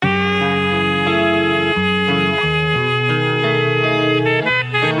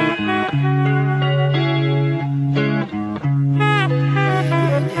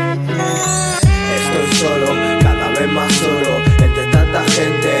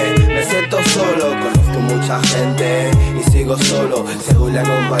mucha gente y sigo solo, según la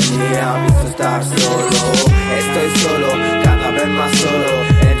compañía pienso estar solo. Estoy solo, cada vez más solo,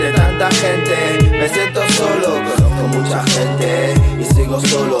 entre tanta gente me siento solo. Conozco mucha gente y sigo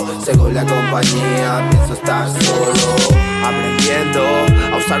solo, según la compañía pienso estar solo. Aprendiendo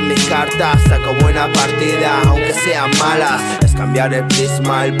a usar mis cartas, saco buena partida, aunque sean malas. Es cambiar el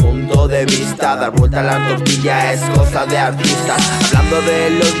prisma, el punto de vista, dar vuelta a la tortilla es cosa de artistas. Hablando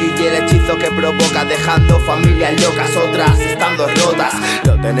del odio y el hechizo que provoca, dejando familias locas, otras estando rotas.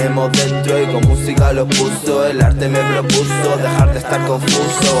 Lo tenemos dentro y con música lo puso. El arte me propuso dejar de estar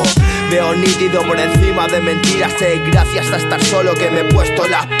confuso. Veo nítido por encima de mentiras, gracias a estar solo que me he puesto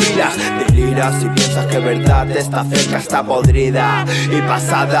las pilas. Deliras si piensas que verdad está cerca, está podrida y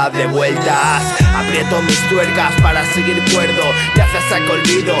pasada de vueltas. Aprieto mis tuercas para seguir cuerdo, gracias a que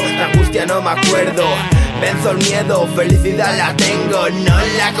olvido, la angustia no me acuerdo. Venzo el miedo, felicidad la tengo, no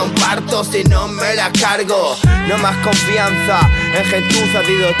la comparto si no me la cargo. No más confianza en gentuza,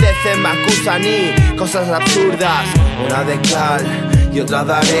 de idoteces me acusan y cosas absurdas. Una de cal y otra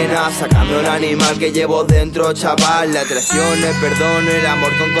de arena, sacando el animal que llevo dentro, chaval. La traición, el perdón, el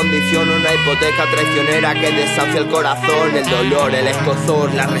amor con condición, una hipoteca traicionera que desancia el corazón. El dolor, el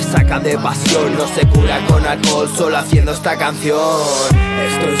escozor, la resaca de pasión no se cura con alcohol, solo haciendo esta canción.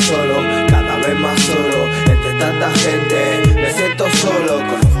 Estoy solo, cada vez más solo, entre tanta gente me siento solo.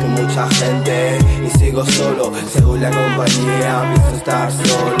 Conozco mucha gente y sigo solo, según la compañía pienso estar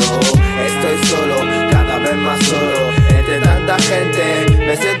solo. Estoy solo, cada vez más solo, entre tanta gente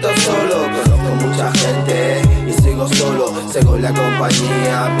me siento solo. Conozco mucha gente y sigo solo, según la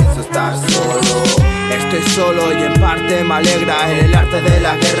compañía pienso estar solo. Estoy solo y en parte me alegra, en el arte de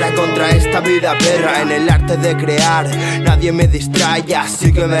la guerra contra esta vida perra, en el arte de crear nadie me distrae,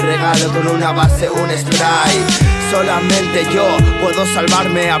 así que me regalo con una base un spray. Solamente yo puedo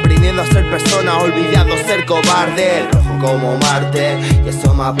salvarme, aprendiendo a ser persona, olvidando ser cobarde. Rojo como Marte y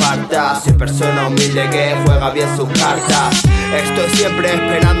eso me aparta, soy persona humilde que juega bien sus cartas. Estoy siempre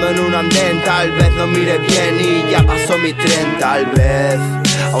esperando en un andén, tal vez no mire bien y ya pasó mi tren. Tal vez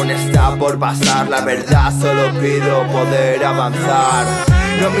aún está por pasar, la verdad solo pido poder avanzar.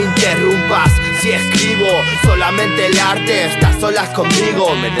 No me interrumpas si escribo, solamente el arte está solas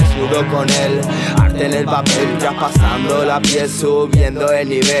conmigo. Me desnudo con el arte en el papel, traspasando la piel, subiendo el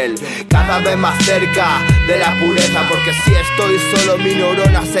nivel, cada vez más cerca de la pureza. Porque si estoy solo mis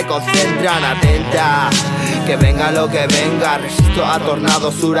neuronas se concentran, atentas, que venga lo que venga. Resisto a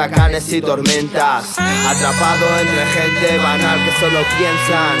tornados, huracanes y tormentas, atrapado entre gente banal que solo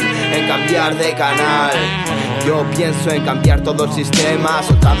piensan en cambiar de canal. Yo pienso en cambiar todo el sistema,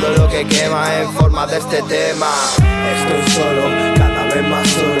 soltando lo que quema en forma de este tema. Estoy solo, cada vez más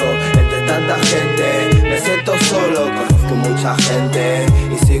solo, entre tanta gente me siento solo. Conozco mucha gente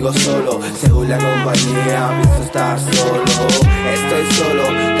y sigo solo, según la compañía pienso estar solo. Estoy solo,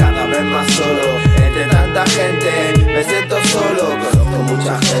 cada vez más solo, entre tanta gente me siento solo. Conozco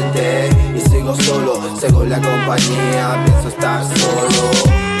mucha gente y sigo solo, según la compañía pienso estar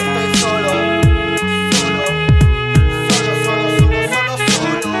solo.